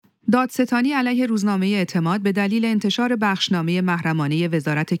دادستانی علیه روزنامه اعتماد به دلیل انتشار بخشنامه محرمانه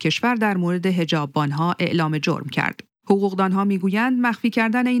وزارت کشور در مورد حجاب‌ها اعلام جرم کرد. حقوقدانها میگویند مخفی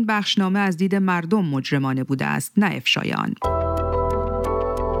کردن این بخشنامه از دید مردم مجرمانه بوده است، نه افشای آن.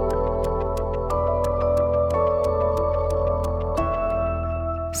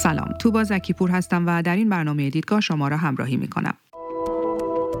 سلام، توبا زکیپور هستم و در این برنامه دیدگاه شما را همراهی می‌کنم.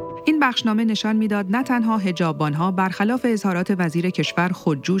 این بخشنامه نشان میداد نه تنها حجاب‌ها برخلاف اظهارات وزیر کشور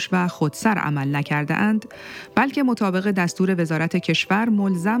خودجوش و خودسر عمل نکرده اند، بلکه مطابق دستور وزارت کشور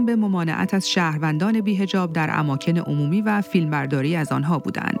ملزم به ممانعت از شهروندان بی‌حجاب در اماکن عمومی و فیلمبرداری از آنها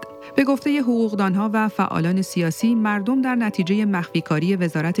بودند. به گفته حقوقدانها و فعالان سیاسی، مردم در نتیجه مخفیکاری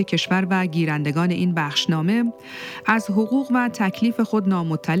وزارت کشور و گیرندگان این بخشنامه از حقوق و تکلیف خود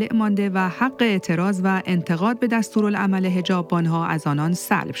نامطلع مانده و حق اعتراض و انتقاد به دستورالعمل حجاب‌ها از آنان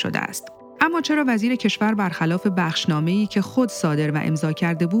سلب شده است. اما چرا وزیر کشور برخلاف بخشنامه‌ای که خود صادر و امضا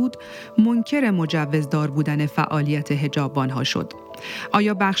کرده بود، منکر مجوزدار بودن فعالیت حجاب‌ها شد؟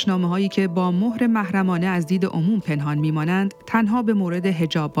 آیا بخشنامه‌هایی که با مهر محرمانه از دید عموم پنهان می‌مانند، تنها به مورد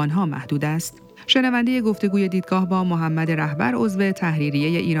حجاب‌ها محدود است؟ شنونده گفتگوی دیدگاه با محمد رهبر، عضو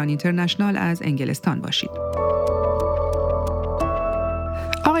تحریریه ایران اینترنشنال از انگلستان باشید.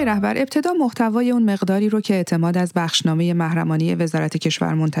 آقای رهبر، ابتدا محتوای اون مقداری رو که اعتماد از بخشنامه محرمانه وزارت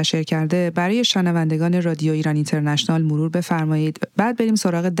کشور منتشر کرده برای شنوندگان رادیو ایران اینترنشنال مرور بفرمایید، بعد بریم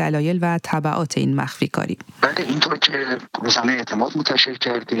سراغ دلایل و تبعات این مخفی کاری. بله، اینطور که روزنامه اعتماد منتشر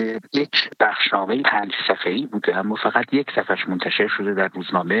کرده یک بخشنامه 5 صفحه‌ای بوده، اما فقط یک صفحش منتشر شده در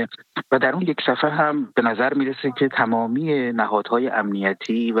روزنامه و در اون یک صفحه هم به نظر میرسه که تمامی نهادهای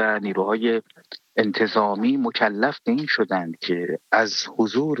امنیتی و نیروهای انتظامی مکلف به این شدند که از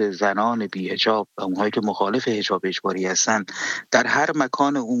حضور زنان بی‌حجاب و اونهایی که مخالف حجاب اجباری هستند در هر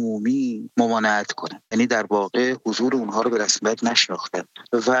مکان عمومی ممانعت کنند. یعنی در واقع حضور اونها رو به رسمیت نشناختند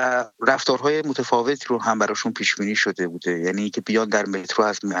و رفتارهای متفاوتی رو هم براشون پیش بینی شده بوده. یعنی که بیان در مترو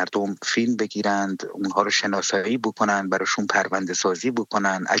از مردم فیلم بگیرند، اونها رو شناسایی بکنند، براشون پرونده سازی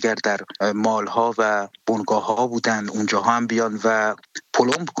بکنند. اگر در مالها و بنگاه‌ها بودند، اونجاها هم بیان و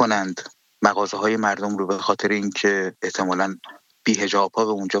پلمب کنند مغازه‌های مردم رو، به خاطر اینکه احتمالاً بی‌حجاب‌ها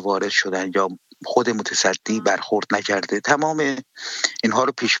به اونجا وارد شدن یا خود متصدی برخورد نکرده. تمام اینها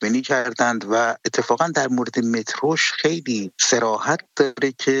رو پیش بینی کردند و اتفاقاً در مورد متروش خیلی صراحت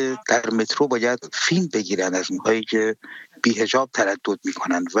داره که در مترو باید فیلم بگیرن از اونهایی که بی‌حجاب تردد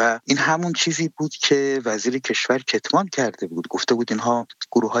میکنند و این همون چیزی بود که وزیر کشور کتمان کرده بود. گفته بود اینها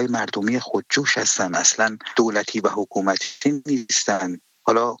گروه‌های مردمی خودجوش هستن، اصلاً دولتی و حکومتی نیستن.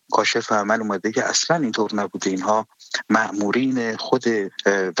 حالا کاشف عمل اومده که اصلا اینطور نبوده، اینها مأمورین خود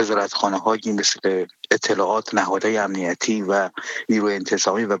وزارتخانه‌هایی مثل اطلاعات، نهادهای امنیتی و نیروی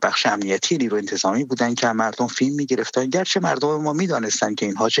انتظامی و بخش امنیتی نیروی انتظامی بودن که مردم فیلم می‌گرفتن. گرچه مردم ما می‌دانستن که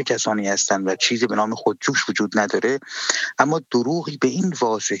اینها چه کسانی هستند و چیزی به نام خودجوش وجود نداره، اما دروغی به این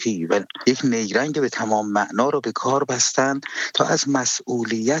واضحی و یک نیرنگ به تمام معنا رو به کار بستن تا از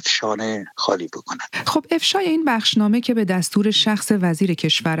مسئولیت شانه خالی بکنن. خب افشای این بخشنامه که به دستور شخص وزیر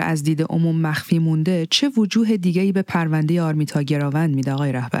کشور از دید عموم مخفی مونده، چه وجوه دیگه‌ای به پرونده آرمیتا گراوند میده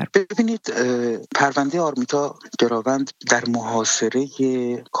آقای رهبر؟ ببینید، پرونده آرمیتا گراوند در محاصره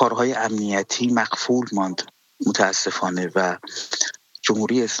کارهای امنیتی مقفول ماند متاسفانه و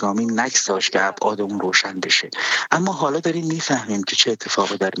جمهوری اسلامی نگذاشت که ابعاد اون روشن بشه. اما حالا داریم میفهمیم که چه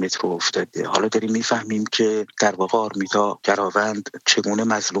اتفاقی در مترو افتاده. حالا داریم میفهمیم که در واقع آرمیتا گراوند چگونه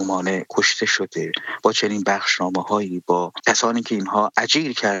مظلومانه کشته شده با چنین بخشنامه‌هایی، با کسانی که اینها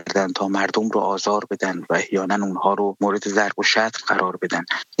اجیر کردن تا مردم رو آزار بدن و احیانا اونها رو مورد ضرب و شتم قرار بدن.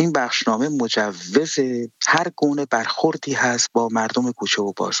 این بخشنامه مجوز هر گونه برخوردی هست با مردم کوچه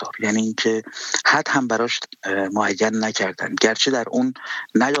و بازار، یعنی اینکه حد هم براش معین نکردن. گرچه در اون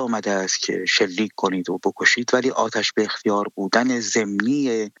نیامده است که شلیک کنید و بکشید، ولی آتش به اختیار بودن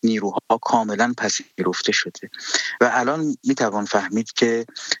ضمنی نیروها کاملا پذیرفته شده و الان میتوان فهمید که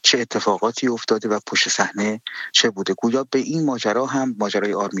چه اتفاقاتی افتاده و پشت صحنه چه بوده. گویا به این ماجرا هم،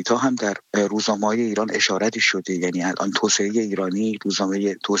 ماجرای آرمیتا هم، در روزنامه‌های ایران اشارتی شده. یعنی الان توسعه ایرانی،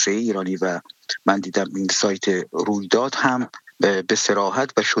 روزنامه توسعه ایرانی و من دیدم این سایت رویداد هم به صراحت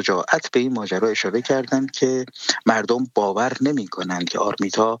و شجاعت به این ماجرا اشاره کردند که مردم باور نمی‌کنند که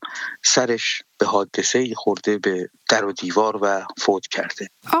آرمیتا سرش به حادثه‌ای خورده به در و دیوار و فوت کرده.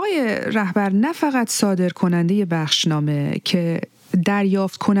 آقای رهبر، نه فقط صادر کننده بخشنامه که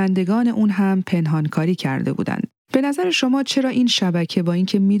دریافت کنندگان اون هم پنهانکاری کرده بودند. به نظر شما چرا این شبکه با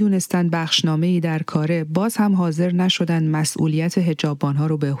اینکه میدونستن بخشنامه‌ای در کاره، باز هم حاضر نشدن مسئولیت حجاب‌ها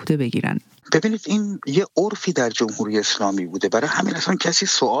رو به عهده بگیرن؟ ببینید، این یه عرفی در جمهوری اسلامی بوده، برای همین اصلا کسی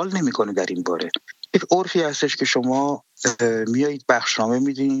سوال نمی‌کنه در این باره. یک عرفی هستش که شما میایید بخشنامه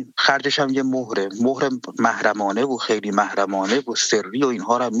میدین، خرجش هم یه مهر محرمانه و خیلی محرمانه و سری و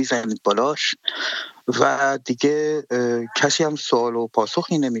اینها رو هم میزنید بالاش و دیگه کسی هم سوال و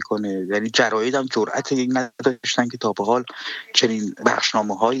پاسخی نمیکنه. یعنی جراید هم جرأت این نداشتن که تا به حال چنین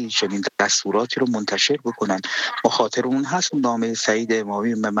بخشنامه‌هایی، چنین دستوراتی رو منتشر بکنن. مخاطر اون هست نامه سعید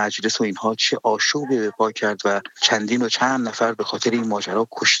امامی مجلس و اینها چه آشوبی به پا کرد و چندین و چند نفر به خاطر این ماجرا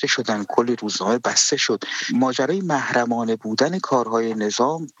کشته شدن، کل روزنامه بسته شد. ماجرای محرمانه بودن کارهای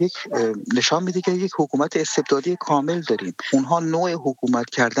نظام یک نشان میده که یک حکومت استبدادی کامل داریم. اونها نوع حکومت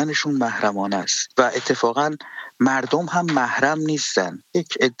کردنشون محرمانه است و اتفاقا مردم هم محرم نیستن.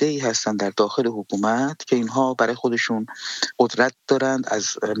 یک عده‌ای هستن در داخل حکومت که اینها برای خودشون قدرت دارند، از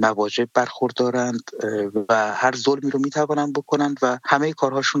مواجب برخوردارند و هر ظلمی رو میتوانند بکنند و همه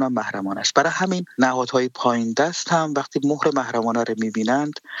کارهاشون هم محرمانه است. برای همین نهادهای پایین دست هم وقتی مهر محرمانه رو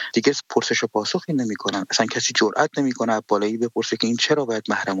میبینند دیگه پرسش و پاسخی نمیکنن. اصلا کسی جرئت نمیکنه بالایی بپرسه که این چرا باید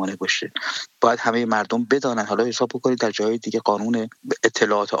محرمانه باشه. باید همه مردم بدانن. حالا حساب بکنید در جای دیگه قانون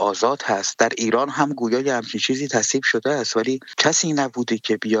اطلاعات آزاد هست، در ایران هم گویا همچین چیزی تصویب شده است، ولی کسی نبوده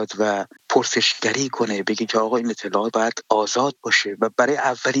که بیاد و پرسشگری کنه، بگه که آقا این اطلاعات باید آزاد باشه و برای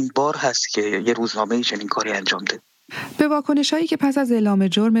اولین بار هست که یه روزنامه چنین کاری انجام ده. به واکنش‌هایی که پس از اعلام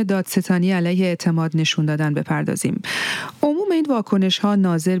جرم دادستانی علیه اعتماد نشون دادن بپردازیم. عموم این واکنش‌ها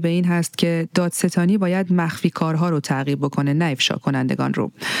ناظر به این هست که دادستانی باید مخفی کارها رو تعقیب بکنه، نه افشا کنندگان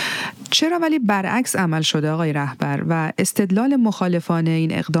رو. چرا ولی برعکس عمل شده آقای رهبر و استدلال مخالفان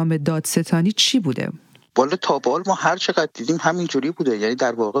این اقدام دادستانی چی بوده؟ والا تا به حال ما هر چقدر دیدیم همینجوری بوده. یعنی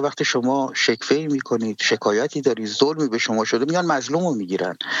در واقع وقتی شما شکوه‌ای میکنید، شکایتی دارید، ظلمی به شما شده، میان مظلوم رو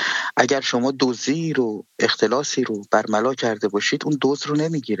میگیرن. اگر شما دزدی رو، اختلاسی رو برملا کرده باشید، اون دزد رو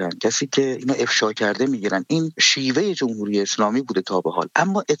نمیگیرن، کسی که اینو افشا کرده میگیرن. این شیوه جمهوری اسلامی بوده تا به حال.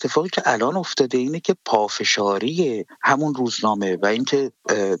 اما اتفاقی که الان افتاده اینه که پافشاری همون روزنامه و اینکه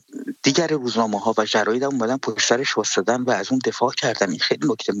دیگر روزنامه‌ها و جراید هم اومدن پشت سرش واسطدن و از اون دفاع کردن. این خیلی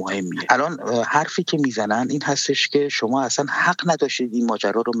نکته مهمیه. الان حرفی که میزنن این هستش که شما اصلا حق نداشتید این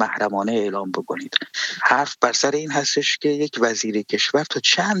ماجرا رو محرمانه اعلام بکنید. حرف بر سر این هستش که یک وزیر کشور تا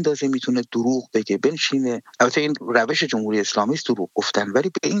چه اندازه میتونه دروغ بگه، بنشینه. البته این روش جمهوری اسلامی است دروغ گفتن،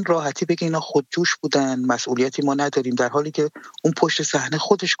 ولی به این راحتی بگه اینا خودجوش بودن، مسئولیتی ما نداریم، در حالی که اون پشت صحنه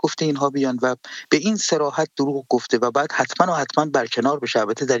خودش گفته اینها بیان و به این صراحت دروغ گفته و بعد حتما برکنار بشه.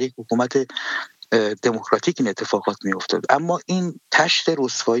 البته در یک حکومت دموکراتیک این اتفاقات میافتاد، اما این تشت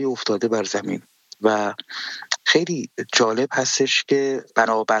رسوایی افتاده بر زمین و خیلی جالب هستش که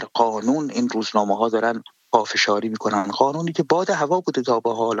بنابر قانون این روزنامه‌ها دارن پافشاری میکنن. قانونی که باد هوا بوده تا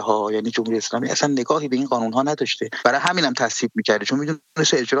به حالها. یعنی جمهوری اسلامی اصلا نگاهی به این قانون‌ها نداشته، برای همینم تصویب میکرده چون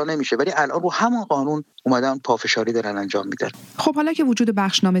میدونسته اجرا نمیشه، ولی الان رو همون قانون اومدن پافشاری دارن انجام میدن. خب حالا که وجود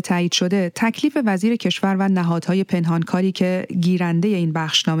بخشنامه تایید شده، تکلیف وزیر کشور و نهادهای پنهانکاری که گیرنده این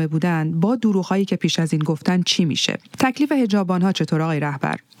بخشنامه بودن با دروغ‌هایی که پیش از این گفتن چی میشه؟ تکلیف حجابان‌ها چطور آقای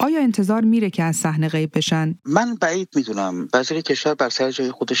رهبر؟ آیا انتظار میره که از صحنه غیب بشن؟ من بعید میدونم. وزیر کشور بر سر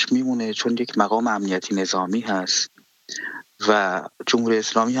جای خودش میمونه چون یک مقام امنیتی نظامی هست و جمهوری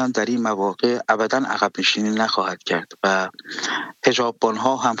اسلامی هم در این مواقع ابداً عقب نشینی نخواهد کرد و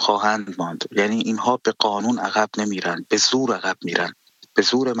حجابان‌ها هم خواهند ماند. یعنی اینها به قانون عقب نمیرن، به زور عقب میرن، به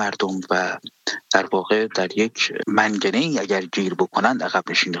زور مردم و در واقع در یک منگنه‌ای اگر گیر بکنند عقب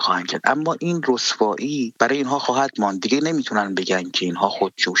نشینی خواهند کرد. اما این رسوایی برای اینها خواهد ماند. دیگه نمیتونن بگن که اینها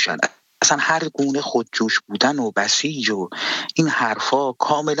خودجوشن. اصلا هر گونه خودجوش بودن و بسیج و این حرفا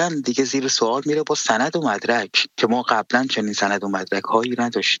کاملا دیگه زیر سوال میره با سند و مدرک که ما قبلا چنین سند و مدرک هایی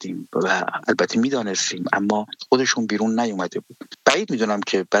نداشتیم و البته میدانستیم اما خودشون بیرون نیومده بود. بعید میدونم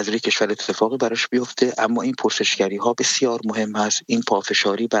که وزیر کشور اتفاقی براش بیفته، اما این پرسشگری ها بسیار مهم هست. این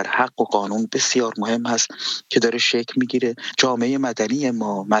پافشاری بر حق و قانون بسیار مهم هست که داره شکل میگیره. جامعه مدنی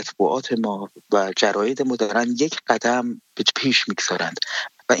ما، مطبوعات ما و جراید ما دارن یک قدم پیش میگذارند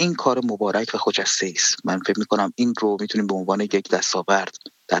و این کار مبارک و خجسته است. من فکر می‌کنم این رو میتونیم به عنوان یک دستاورد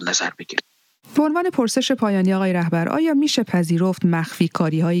در نظر بگیریم. به عنوان پرسش پایانی آقای رهبر، آیا میشه پذیرفت مخفی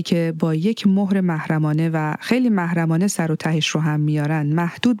کاری‌هایی که با یک مهر محرمانه و خیلی محرمانه سر و تهش رو هم میارن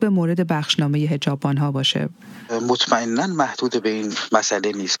محدود به مورد بخشنامه حجابان‌ها باشه؟ مطمئناً محدود به این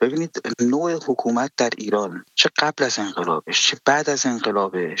مسئله نیست. ببینید نوع حکومت در ایران چه قبل از انقلابش چه بعد از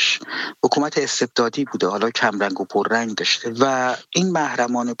انقلابش حکومت استبدادی بوده، حالا کم رنگ و پررنگ داشته و این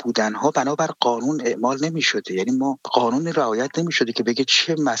محرمانه بودنها بنابر قانون اعمال نمی‌شده. یعنی ما قانون رعایت نمی‌شده که بگه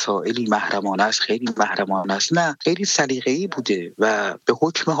چه مسائلی محرمانه مجرمانه است، خیلی محرمانه است. نه، خیلی سلیقه‌ای بوده و به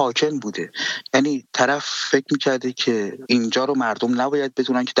حکم حاکم بوده. یعنی طرف فکر می‌کرده که اینجا رو مردم نباید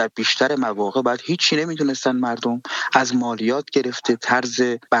بدونن، که در بیشتر مواقع بعد هیچی نمیدونستن مردم، از مالیات گرفته، طرز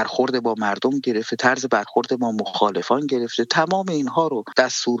برخورد با مردم گرفته، طرز برخورد با مخالفان گرفته، تمام اینها رو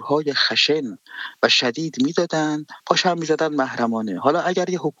دستورهای خشن و شدید میدادن، پاش هم میزدن محرمانه. حالا اگر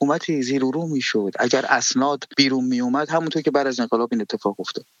یه حکومتی زیر و رو میشد، اگر اسناد بیرون میومد، همونطور که بعد از انقلاب این اتفاق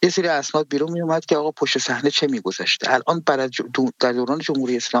افتاد، یه سری اسناد بیرون میومد که آقا پشت صحنه چه میگذشته. الان در دوران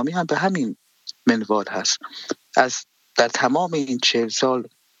جمهوری اسلامی هم به همین منوال هست. در تمام این 40 سال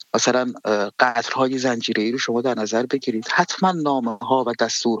مثلا قطرهای زنجیره‌ای رو شما در نظر بگیرید، حتما نامه‌ها و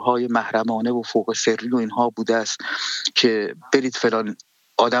دستورهای محرمانه و فوق سری و اینها بوده است که برید فلان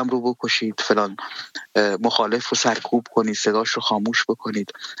آدم رو بکشید، فلان مخالف رو سرکوب کنید، صداش رو خاموش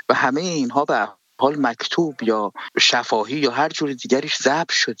بکنید و همه اینها به حال مکتوب یا شفاهی یا هر جور دیگریش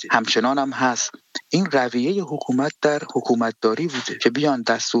ضبط شده. همچنان هم هست. این رویه حکومت در حکومتداری بوده که بیان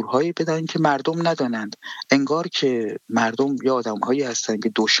دستورهایی بدن که مردم ندانند، انگار که مردم یا آدم‌هایی هستن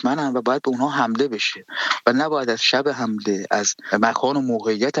که دشمنن و باید به اونها حمله بشه و نباید از شب حمله، از مکان و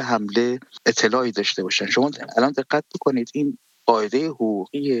موقعیت حمله اطلاعی داشته باشن. شما الان دقت بکنید، این قاعده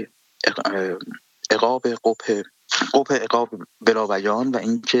حقوقی عقاب قبح عقاب بلا بیان و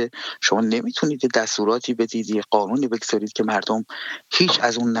اینکه شما نمیتونید دستوراتی بدید، یه قانونی بگذارید که مردم هیچ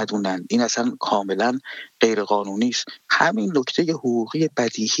از اون ندونن، این اصلا کاملا غیر قانونی است. همین نکته حقوقی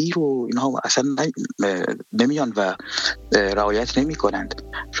بدیهی رو اینها اصلا نمیان و رعایت نمیکنند.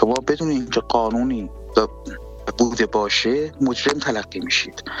 شما بدون اینکه قانونی بوده باشه مجرم تلقی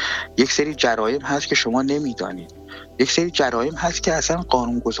میشید. یک سری جرایم هست که شما نمیدانید، یک سری جرایم هست که اصلا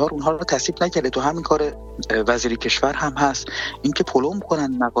قانونگذار اونها رو تصدیق نکرده. تو همین کار وزیر کشور هم هست، اینکه پلم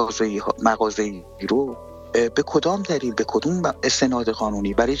کنن مغازه‌ای رو به کدام دلیل، به کدوم استناد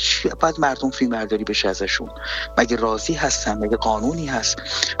قانونی، برای چی باید مردم فیلمبرداری بشه ازشون؟ مگه راضی هستن؟ مگه قانونی هست؟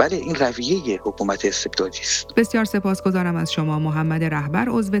 بله، این رویه حکومت استبدادی است. بسیار سپاسگزارم از شما محمد رهبر،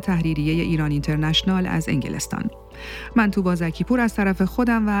 عضو تحریریه ایران اینترنشنال از انگلستان. من توبا زکی‌پور از طرف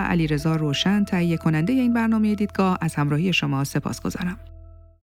خودم و علیرضا روشن تهیه کننده این برنامه دیدگاه از همراهی شما سپاسگزارم.